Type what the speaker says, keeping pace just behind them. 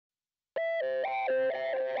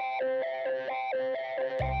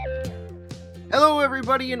Hello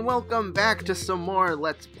everybody and welcome back to some more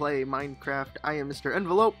Let's Play Minecraft. I am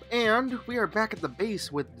MrEnvelope and we are back at the base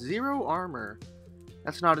with 0 armor.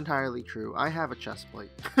 That's not entirely true. I have a chest plate.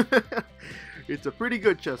 It's a pretty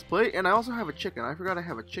good chest plate, and I also have a chicken. I forgot I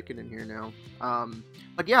have a chicken in here now.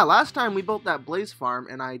 But yeah, last time we built that blaze farm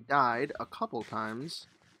and I died a couple times.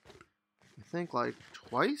 I think like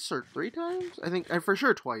twice or 3 times? I think for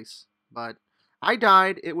sure twice. But I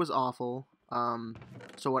died. It was awful.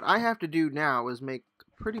 So what I have to do now is make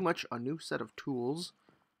pretty much a new set of tools.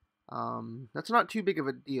 That's not too big of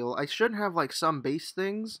a deal. I should have like some base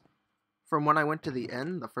things from when I went to the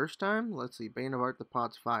end the first time. Let's see, Bane of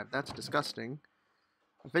Arthropods 5. That's disgusting.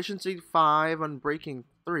 Efficiency 5, Unbreaking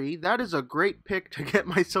 3. That is a great pick to get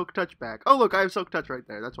my Silk Touch back. Oh look, I have Silk Touch right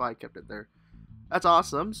there. That's why I kept it there. That's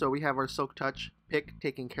awesome. So we have our Silk Touch pick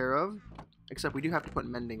taken care of. Except we do have to put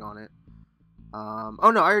Mending on it.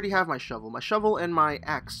 Oh no, I already have my shovel. My shovel and my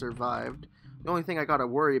axe survived. The only thing I gotta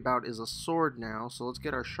worry about is a sword now. So let's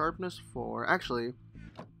get our sharpness 4. Actually,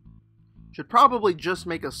 should probably just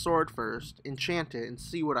make a sword first, enchant it, and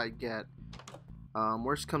see what I get.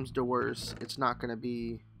 Worst comes to worst, it's not gonna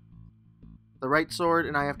be the right sword,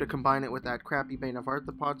 and I have to combine it with that crappy Bane of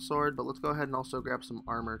Arthropod sword. But let's go ahead and also grab some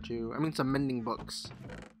armor too. I mean, some mending books.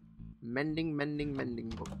 Mending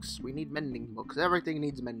books. We need mending books. Everything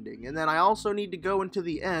needs mending. And then I also need to go into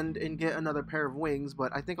the end and get another pair of wings,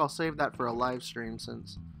 but I think I'll save that for a live stream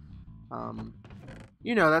since,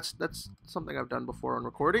 you know, that's something I've done before on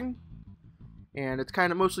recording. And it's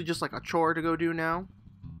kind of mostly just like a chore to go do now.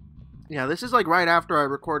 Yeah, this is like right after I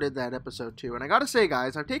recorded that episode too. And I gotta say,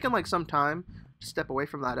 guys, I've taken like some time to step away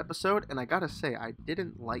from that episode, and I gotta say, I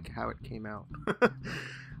didn't like how it came out.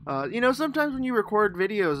 You know, sometimes when you record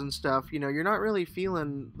videos and stuff, you know, you're not really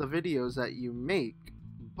feeling the videos that you make,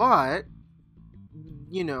 but,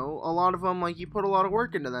 you know, a lot of them, like, you put a lot of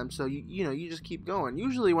work into them, so, you know, you just keep going.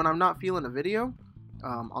 Usually when I'm not feeling a video,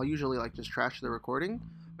 I'll usually, like, just trash the recording,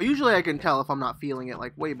 but usually I can tell if I'm not feeling it,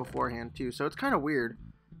 like, way beforehand, too, so it's kind of weird.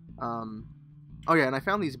 Oh yeah, and I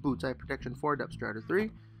found these boots. I have Protection 4, Depth Strider 3.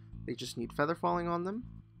 They just need feather falling on them.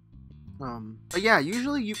 But yeah,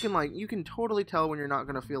 usually you can totally tell when you're not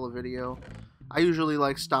gonna feel a video. I usually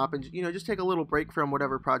like stop and, you know, just take a little break from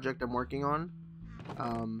whatever project I'm working on.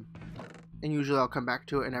 And usually I'll come back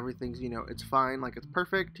to it and everything's, you know, it's fine, like it's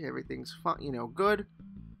perfect, everything's fine, you know, good.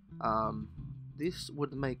 This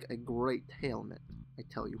would make a great helmet, I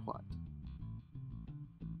tell you what.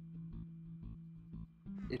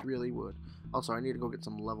 It really would. Also, I need to go get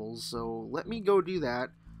some levels, so let me go do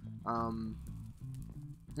that.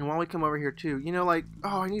 And while we come over here too, you know, like,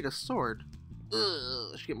 oh, I need a sword.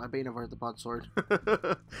 Ugh, I should get my Bane of Arthropod sword.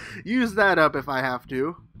 Use that up if I have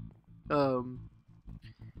to.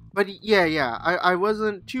 But yeah, I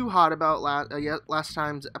wasn't too hot about last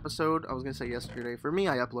time's episode. I was gonna say yesterday. For me,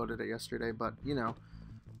 I uploaded it yesterday, but you know,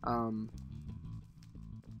 I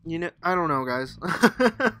don't know, guys.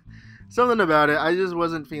 Something about it, I just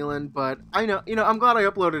wasn't feeling. But I know, you know, I'm glad I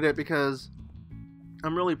uploaded it because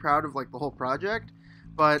I'm really proud of like the whole project.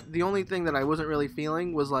 But the only thing that I wasn't really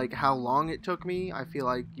feeling was like how long it took me. I feel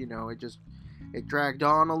like, you know, it dragged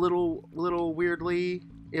on a little weirdly.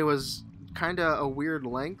 It was kind of a weird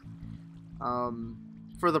length.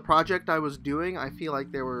 For the project I was doing, I feel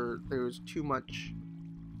like there was too much.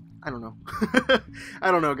 I don't know.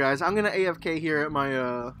 I don't know, guys. I'm gonna AFK here at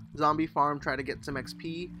my zombie farm, try to get some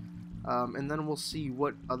XP, and then we'll see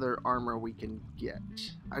what other armor we can get.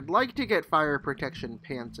 I'd like to get fire protection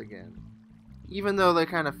pants again. Even though they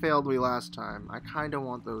kind of failed me last time, I kind of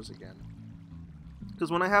want those again. Because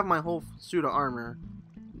when I have my whole suit of armor,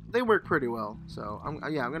 they work pretty well. So, I'm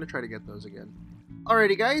going to try to get those again.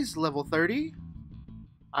 Alrighty guys, level 30.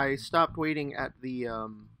 I stopped waiting at the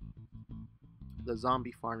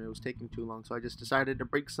zombie farm. It was taking too long, so I just decided to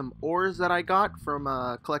break some ores that I got from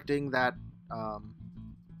collecting that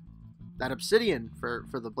obsidian for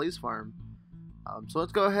the blaze farm. So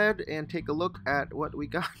let's go ahead and take a look at what we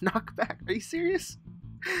got. Knockback. Are you serious?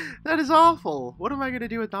 That is awful. What am I going to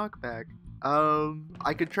do with knockback?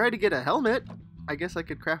 I could try to get a helmet. I guess I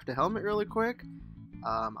could craft a helmet really quick.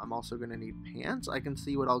 I'm also going to need pants. I can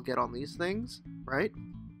see what I'll get on these things, right?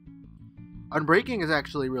 Unbreaking is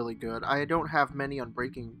actually really good. I don't have many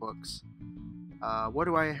Unbreaking books. What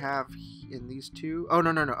do I have in these two? Oh,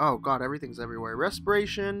 no. Oh, God, everything's everywhere.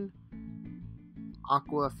 Respiration.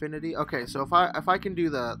 Aqua Affinity. Okay, so if I can do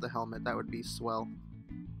the helmet, that would be swell.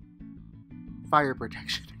 Fire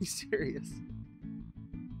protection. Are you serious?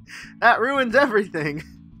 That ruins everything.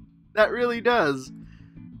 That really does.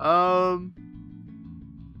 Well,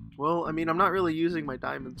 I mean, I'm not really using my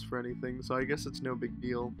diamonds for anything, so I guess it's no big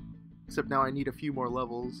deal. Except now I need a few more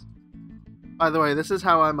levels. By the way, this is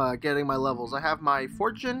how I'm getting my levels. I have my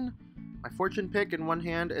fortune pick in one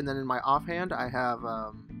hand, and then in my offhand I have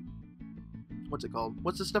what's it called?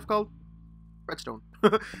 What's this stuff called? Redstone.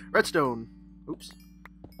 Redstone. Oops.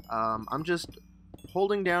 I'm just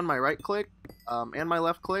holding down my right click and my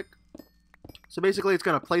left click. So basically it's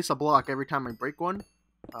going to place a block every time I break one.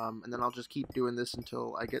 And then I'll just keep doing this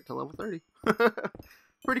until I get to level 30.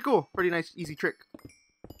 Pretty cool. Pretty nice, easy trick.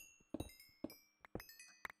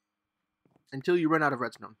 Until you run out of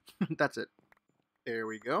redstone. That's it. There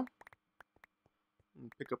we go.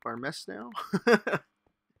 Pick up our mess now.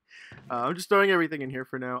 I'm just throwing everything in here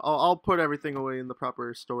for now. I'll put everything away in the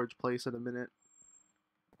proper storage place in a minute.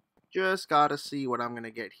 Just gotta see what I'm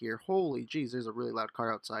gonna get here. Holy jeez, there's a really loud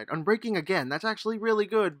car outside. Unbreaking again. That's actually really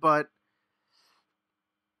good, but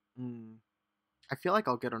I feel like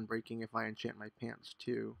I'll get unbreaking if I enchant my pants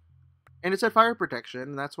too. And it said fire protection,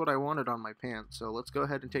 and that's what I wanted on my pants. So let's go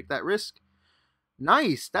ahead and take that risk.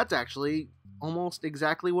 Nice! That's actually almost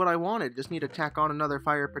exactly what I wanted. Just need to tack on another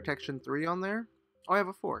fire protection 3 on there. Oh, I have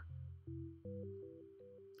a 4.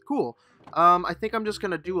 Cool. I think I'm just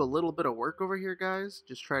going to do a little bit of work over here, guys.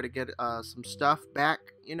 Just try to get some stuff back,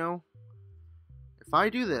 you know. If I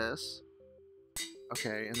do this...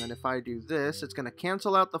 Okay, and then if I do this, it's going to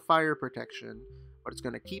cancel out the fire protection, but it's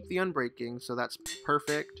going to keep the unbreaking, so that's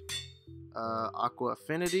perfect. Aqua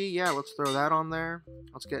Affinity, yeah, let's throw that on there.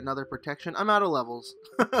 Let's get another protection. I'm out of levels.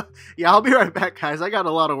 Yeah, I'll be right back, guys. I got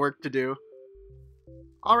a lot of work to do.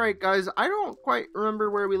 Alright, guys, I don't quite remember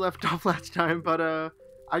where we left off last time, but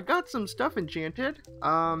I got some stuff enchanted.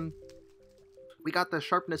 We got the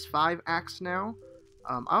Sharpness 5 axe now.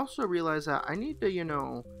 I also realized that I need to, you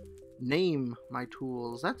know, name my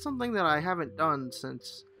tools. That's something that I haven't done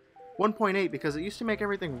since 1.8 because it used to make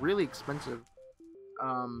everything really expensive.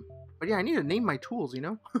 But yeah, I need to name my tools, you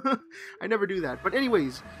know? I never do that. But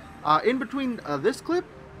anyways, in between this clip...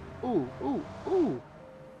 Ooh.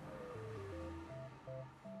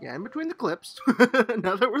 Yeah, in between the clips,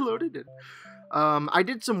 now that we're loaded in, I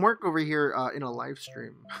did some work over here in a live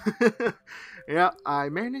stream. Yeah, I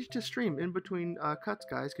managed to stream in between cuts,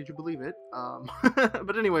 guys. Could you believe it?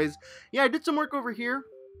 But anyways, yeah, I did some work over here.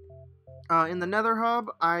 In the Nether Hub,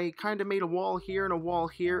 I kind of made a wall here and a wall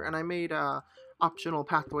here, and I made optional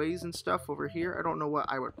pathways and stuff over here. I don't know what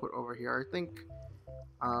I would put over here. I think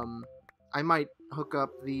I might hook up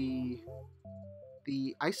the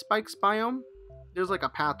ice spikes biome. There's like a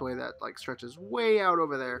pathway that like stretches way out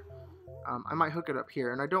over there. I might hook it up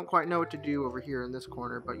here, and I don't quite know what to do over here in this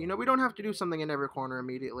corner, but you know, we don't have to do something in every corner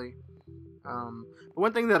immediately. But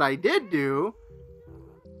one thing that I did do...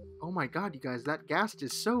 Oh my god, you guys, that ghast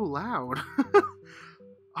is so loud.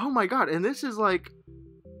 Oh my god, and this is like...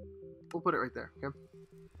 We'll put it right there, okay?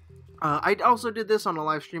 I also did this on a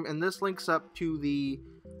live stream, and this links up to the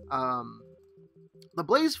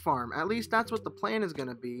Blaze Farm. At least that's what the plan is going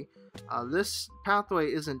to be. This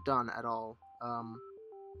pathway isn't done at all.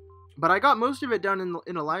 But I got most of it done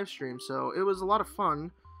in a live stream, so it was a lot of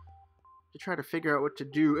fun to try to figure out what to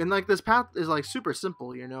do. And like this path is like super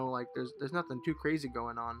simple, you know, like there's nothing too crazy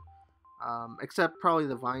going on. Except probably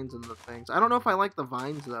the vines and the things. I don't know if I like the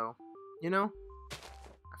vines though, you know?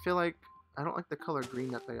 I feel like I don't like the color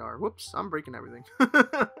green that they are. Whoops, I'm breaking everything.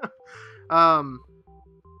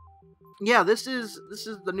 Yeah, this is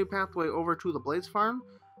the new pathway over to the Blaze Farm.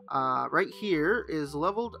 Right here is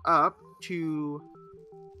leveled up to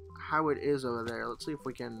how it is over there. Let's see if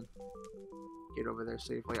we can get over there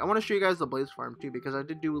safely. I want to show you guys the Blaze Farm too, because I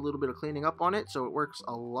did do a little bit of cleaning up on it, so it works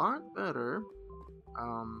a lot better.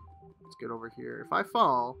 Let's get over here. If I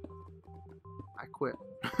fall, I quit.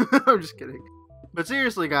 I'm just kidding. But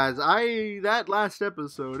seriously, guys, that last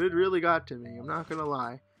episode, it really got to me. I'm not gonna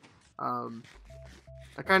lie.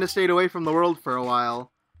 I kind of stayed away from the world for a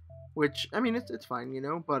while, which, I mean, it's fine, you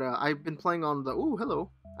know. But I've been playing on the... Ooh, hello.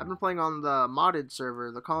 I've been playing on the modded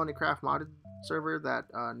server, the ColonyCraft modded server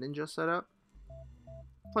that Ninja set up.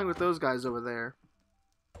 Playing with those guys over there.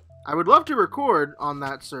 I would love to record on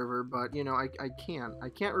that server, but, you know, I can't. I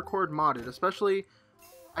can't record modded, especially...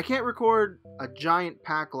 I can't record a giant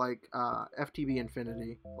pack like FTB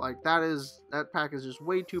Infinity. Like, that pack is just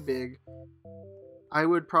way too big. I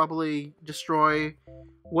would probably destroy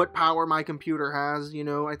what power my computer has, you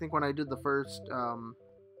know. I think when I did the first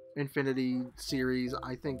Infinity series,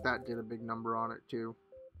 I think that did a big number on it too.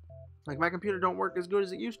 Like, my computer don't work as good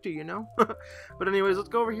as it used to, you know. But anyways, let's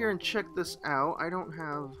go over here and check this out. I don't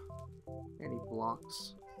have any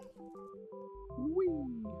blocks.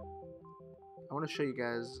 Whee! I want to show you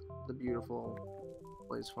guys the beautiful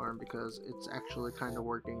Blaze Farm because it's actually kind of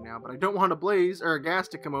working now, but I don't want a blaze or a gas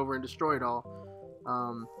to come over and destroy it all.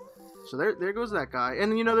 So there goes that guy.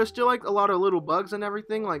 And, you know, there's still, like, a lot of little bugs and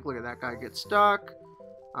everything. Like, look at that guy get stuck.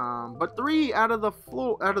 But 3 out of the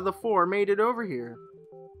 4 made it over here.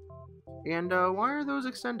 And, why are those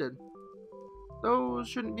extended? Those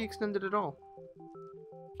shouldn't be extended at all.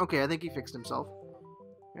 Okay, I think he fixed himself.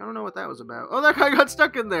 I don't know what that was about. Oh, that guy got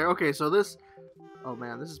stuck in there. Okay, so this... Oh,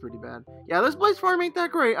 man, this is pretty bad. Yeah, this Blaze Farm ain't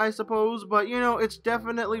that great, I suppose. But, you know, it's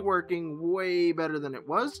definitely working way better than it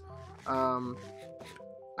was.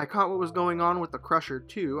 I caught what was going on with the Crusher,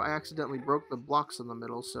 too. I accidentally broke the blocks in the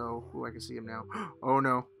middle, so... Ooh, I can see him now. Oh,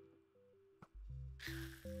 no.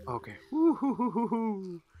 Okay.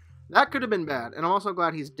 Woo-hoo-hoo-hoo-hoo. That could have been bad. And I'm also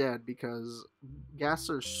glad he's dead, because ghasts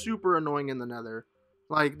are super annoying in the Nether.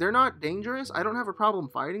 Like, they're not dangerous. I don't have a problem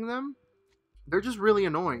fighting them. They're just really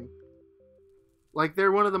annoying. Like,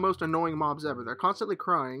 they're one of the most annoying mobs ever. They're constantly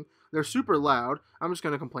crying. They're super loud. I'm just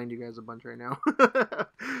going to complain to you guys a bunch right now.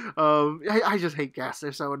 I just hate ghasts.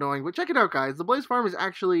 They're so annoying. But check it out, guys. The Blaze Farm is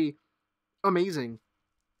actually amazing.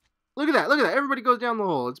 Look at that. Look at that. Everybody goes down the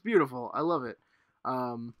hole. It's beautiful. I love it.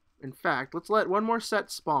 In fact, let's let one more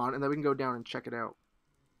set spawn, and then we can go down and check it out.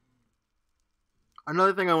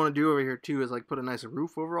 Another thing I want to do over here, too, is, like, put a nice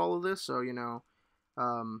roof over all of this. So, you know,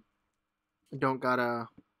 don't gotta...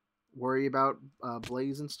 worry about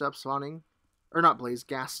blaze and stuff spawning. Or not blaze,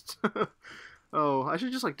 ghasts. Oh, I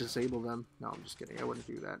should just like disable them. No, I'm just kidding. I wouldn't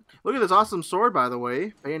do that. Look at this awesome sword, by the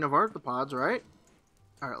way. Bane of Arthropods, right?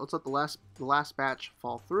 Alright, let's let the last batch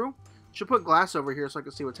fall through. Should put glass over here so I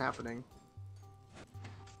can see what's happening.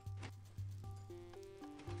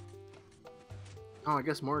 Oh, I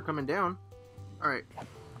guess more are coming down. Alright.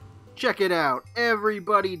 Check it out.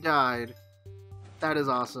 Everybody died. That is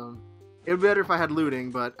awesome. It would be better if I had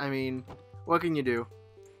looting, but, I mean, what can you do?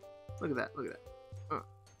 Look at that, look at that.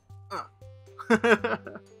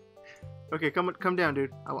 Okay, come down,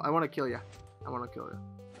 dude. I want to kill you. I want to kill you.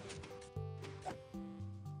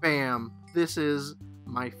 Bam! This is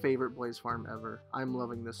my favorite Blaze Farm ever. I'm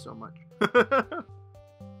loving this so much.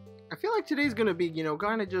 I feel like today's going to be, you know,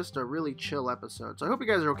 kind of just a really chill episode. So I hope you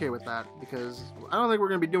guys are okay with that, because I don't think we're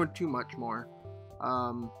going to be doing too much more.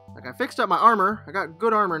 Like, I fixed up my armor. I got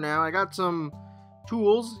good armor now. I got some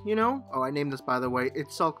tools, you know. Oh, I named this, by the way.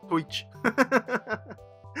 It's Sulk Twitch.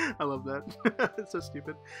 I love that. It's so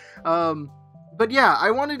stupid. But yeah,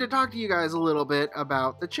 I wanted to talk to you guys a little bit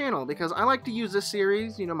about the channel, because I like to use this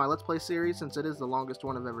series, you know, my Let's Play series, since it is the longest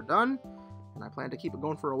one I've ever done, and I plan to keep it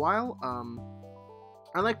going for a while.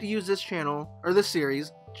 I like to use this channel, or this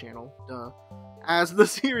series, as the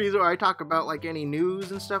series where I talk about, like, any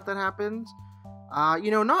news and stuff that happens.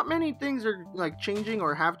 You know, not many things are, like, changing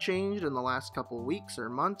or have changed in the last couple of weeks or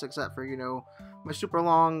months, except for, you know, my super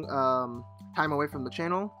long, time away from the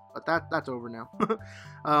channel, but that's over now.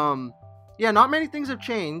 Yeah, not many things have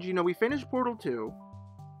changed. You know, we finished Portal 2,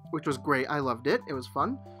 which was great. I loved it. It was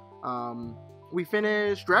fun. We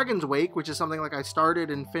finished Dragon's Wake, which is something, like, I started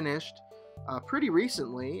and finished, pretty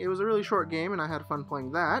recently. It was a really short game, and I had fun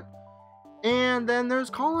playing that. And then there's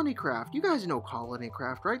ColonyCraft. You guys know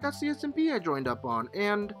ColonyCraft, right? That's the SMP I joined up on.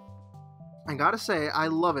 And I gotta say, I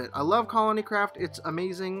love it. I love ColonyCraft. It's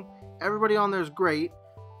amazing. Everybody on there is great.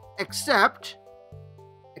 Except...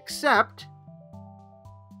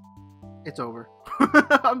 It's over.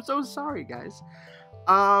 I'm so sorry, guys.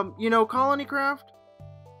 You know, ColonyCraft...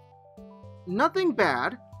 Nothing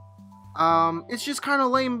bad. It's just kind of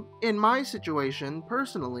lame in my situation,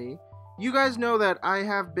 personally. You guys know that I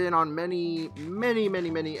have been on many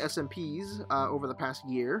SMPs over the past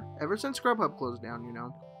year, ever since ScrubHub closed down, you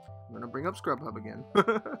know. I'm going to bring up ScrubHub again.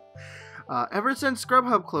 Ever since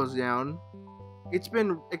ScrubHub closed down, it's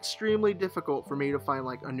been extremely difficult for me to find,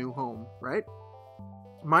 like, a new home, right?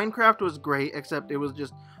 Minecraft was great, except it was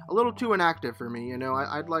just a little too inactive for me, you know.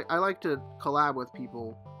 I like to collab with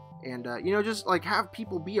people and, you know, just, like, have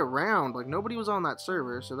people be around. Like, nobody was on that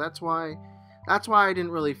server, so that's why I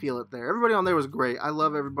didn't really feel it there. Everybody on there was great. I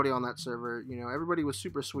love everybody on that server. You know, everybody was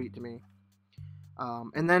super sweet to me.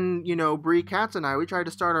 And then, you know, Bree, Katz, and I, we tried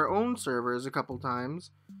to start our own servers a couple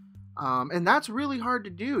times. And that's really hard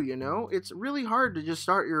to do, you know? It's really hard to just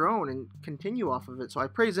start your own and continue off of it. So I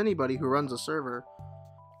praise anybody who runs a server.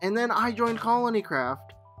 And then I joined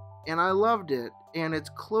ColonyCraft, and I loved it. And it's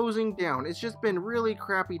closing down. It's just been really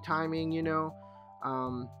crappy timing, you know?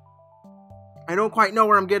 I don't quite know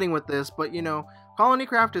where I'm getting with this, but, you know,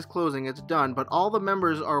 ColonyCraft is closing, it's done, but all the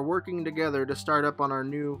members are working together to start up on our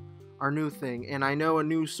new thing, and I know a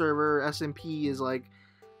new server, SMP, is like,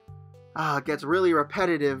 gets really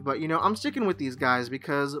repetitive, but, you know, I'm sticking with these guys,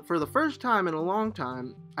 because for the first time in a long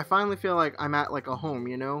time, I finally feel like I'm at, like, a home,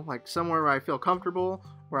 you know, like, somewhere where I feel comfortable,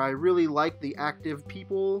 where I really like the active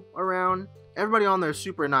people around. Everybody on there is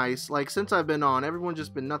super nice. Like, since I've been on, everyone's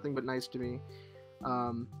just been nothing but nice to me.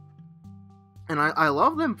 And I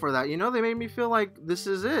love them for that, you know? They made me feel like this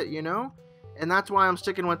is it, you know? And that's why I'm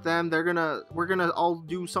sticking with them. We're gonna all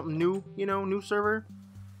do something new, you know, new server.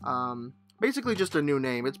 Basically just a new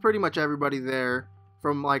name. It's pretty much everybody there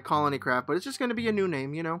from, like, ColonyCraft, but it's just gonna be a new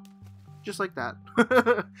name, you know? Just like that.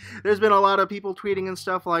 There's been a lot of people tweeting and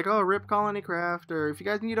stuff like, oh, rip ColonyCraft, or if you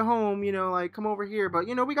guys need a home, you know, like, come over here. But,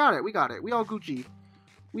 you know, we got it. We all Gucci.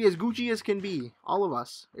 We as Gucci as can be. All of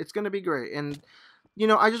us. It's going to be great. And, you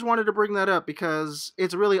know, I just wanted to bring that up because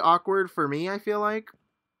it's really awkward for me, I feel like.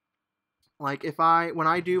 Like, when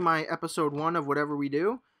I do my episode 1 of whatever we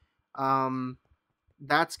do,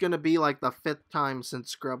 that's going to be, like, the 5th time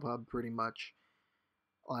since Scrubhub, pretty much.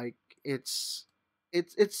 Like, it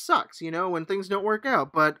sucks, you know, when things don't work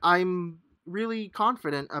out, but I'm really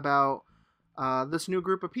confident about this new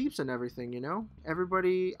group of peeps and everything, you know?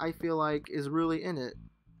 Everybody, I feel like, is really in it.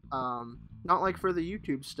 Not like for the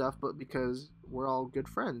YouTube stuff, but because we're all good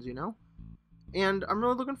friends, you know? And I'm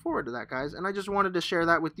really looking forward to that, guys, and I just wanted to share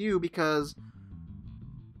that with you because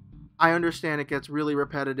I understand it gets really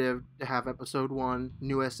repetitive to have episode 1,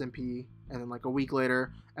 new SMP, and then like a week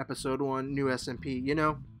later, episode 1, new SMP, you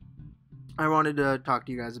know? I wanted to talk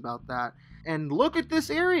to you guys about that. And look at this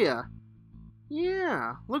area!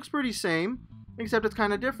 Yeah, looks pretty same, except it's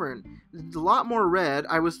kind of different. It's a lot more red.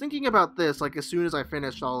 I was thinking about this like as soon as I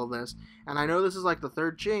finished all of this, and I know this is like the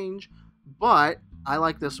 3rd change, but I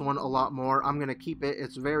like this one a lot more. I'm gonna keep it.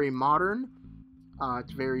 It's very modern.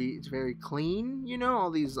 It's very clean. You know, all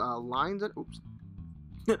these lines.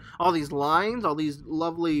 All these lines, all these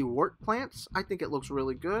lovely wart plants. I think it looks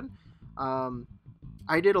really good.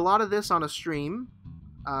 I did a lot of this on a stream.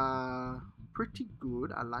 Pretty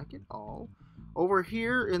good. I like it all. Over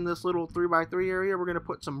here in this little 3x3 area, we're going to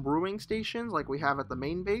put some brewing stations like we have at the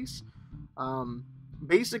main base.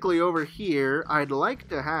 Basically over here, I'd like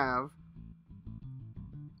to have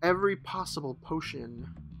every possible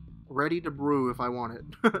potion ready to brew if I want it.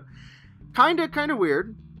 Kinda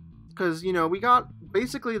weird, because, you know, we got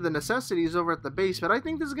basically the necessities over at the base, but I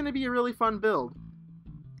think this is going to be a really fun build.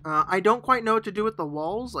 I don't quite know what to do with the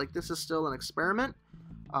walls. Like, this is still an experiment.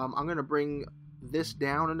 I'm going to bring this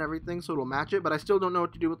down and everything so it'll match it, but I still don't know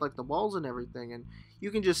what to do with, like, the walls and everything. And you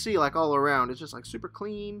can just see, like, all around, it's just, like, super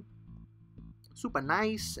clean, super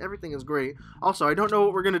nice. Everything is great. Also, I don't know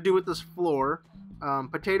what we're going to do with this floor.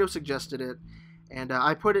 Potato suggested it, and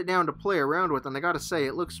I put it down to play around with, and I gotta say,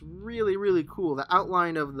 it looks really, really cool. The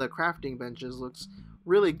outline of the crafting benches looks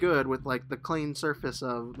really good with, like, the clean surface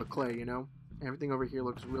of the clay, you know? Everything over here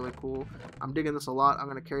looks really cool. I'm digging this a lot. I'm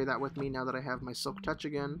going to carry that with me now that I have my silk touch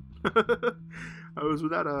again. I was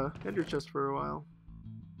without a ender chest for a while.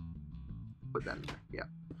 Put that in there. Yeah.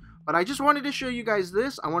 But I just wanted to show you guys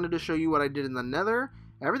this. I wanted to show you what I did in the nether.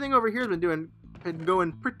 Everything over here has been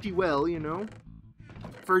going pretty well, you know.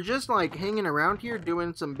 For just, like, hanging around here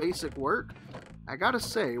doing some basic work, I gotta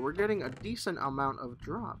say, we're getting a decent amount of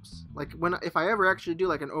drops. Like, if I ever actually do,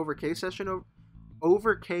 like, an overk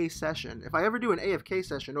session, if I ever do an AFK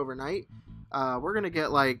session overnight, we're gonna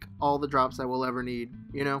get, like, all the drops that we'll ever need,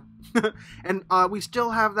 you know? And we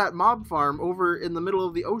still have that mob farm over in the middle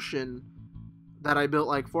of the ocean that I built,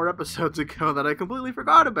 like, 4 episodes ago that I completely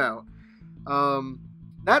forgot about.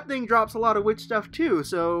 That thing drops a lot of witch stuff, too,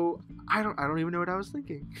 so I don't even know what I was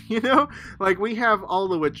thinking, you know? Like, we have all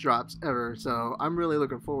the witch drops ever, so I'm really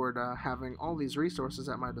looking forward to having all these resources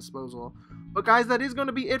at my disposal. But guys, that is going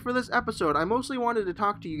to be it for this episode. I mostly wanted to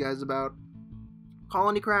talk to you guys about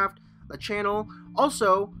ColonyCraft, the channel.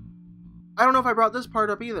 Also, I don't know if I brought this part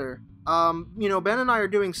up either. You know, Ben and I are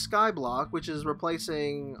doing Skyblock, which is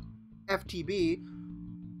replacing FTB,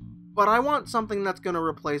 but I want something that's going to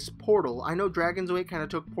replace Portal. I know Dragon's Weight kind of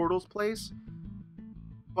took Portal's place,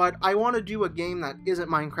 but I want to do a game that isn't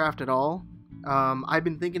Minecraft at all. I've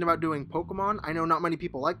been thinking about doing Pokemon. I know not many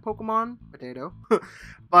people like Pokemon, potato,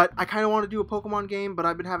 but I kind of want to do a Pokemon game, but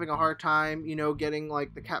I've been having a hard time, you know, getting,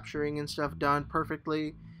 like, the capturing and stuff done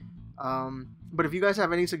perfectly. But if you guys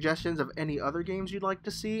have any suggestions of any other games you'd like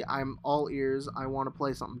to see, I'm all ears. I want to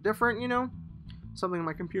play something different, you know, something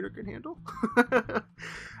my computer can handle.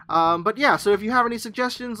 But yeah, so if you have any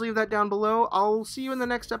suggestions, leave that down below. I'll see you in the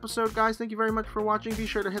next episode, guys. Thank you very much for watching. Be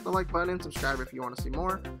sure to hit the like button and subscribe if you want to see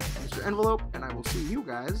more. Mr. Envelope, and I will see you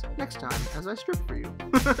guys next time as I strip for you.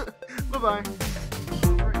 Bye-bye.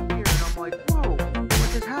 Right here, and I'm like, whoa,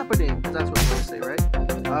 what is happening? Because that's what I'm going to say, right?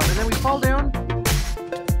 And then we fall down.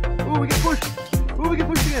 Ooh, we get pushed. Ooh, we get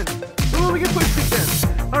pushed again. Ooh, we get pushed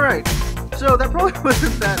again. Alright, so that probably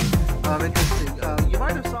wasn't that interesting. You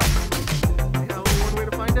might have saw one way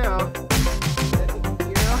to find find out.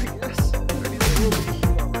 Yeah, I guess. Maybe they will be.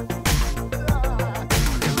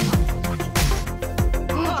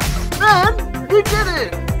 Man, we did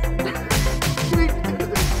it!